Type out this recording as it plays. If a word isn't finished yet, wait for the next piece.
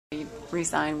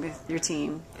re-sign with your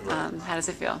team. Right. How does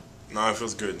it feel? No, it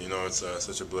feels good. You know, it's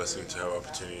such a blessing to have an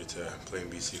opportunity to play in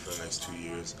BC for the next 2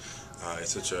 years.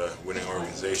 It's such a winning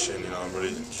organization. You know, I'm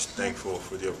really just thankful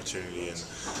for the opportunity,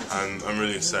 and I'm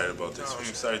really excited about this. I'm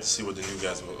excited to see what the new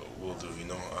guys will do. You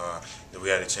know, we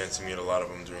had a chance to meet a lot of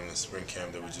them during the spring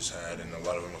camp that we just had, and a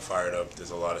lot of them are fired up.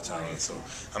 There's a lot of talent, so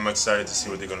I'm excited to see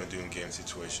what they're going to do in game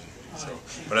situation. So,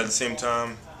 but at the same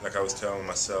time, like I was telling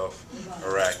myself,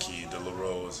 Iraqi, the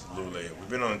LaRose, Lule, we've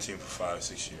been on the team for 5,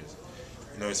 6 years.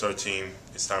 You know, it's our team.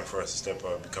 It's time for us to step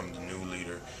up, become the new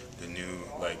leader, the new,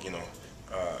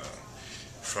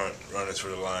 front runners for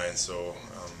the Lions. So,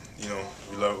 you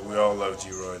know, we all love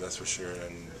G-Roy, that's for sure,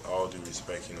 and all due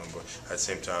respect, you know. But at the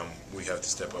same time, we have to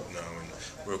step up now, and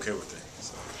we're okay with it.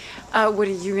 So. What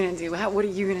are you gonna do? What are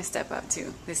you gonna step up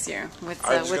to this year? What's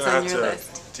what's on your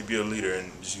list? To be a leader,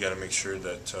 and just got to make sure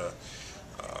that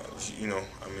you know,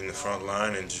 I'm in the front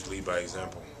line and just lead by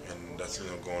example. And that's, you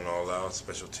know, going all out,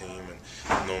 special team,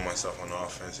 and knowing myself on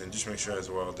offense, and just make sure as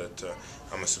well that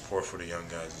I'm a support for the young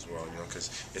guys as well, you know, because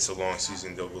it's a long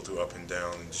season. They'll go through up and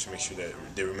down, and just make sure that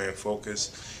they remain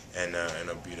focused and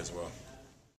upbeat as well.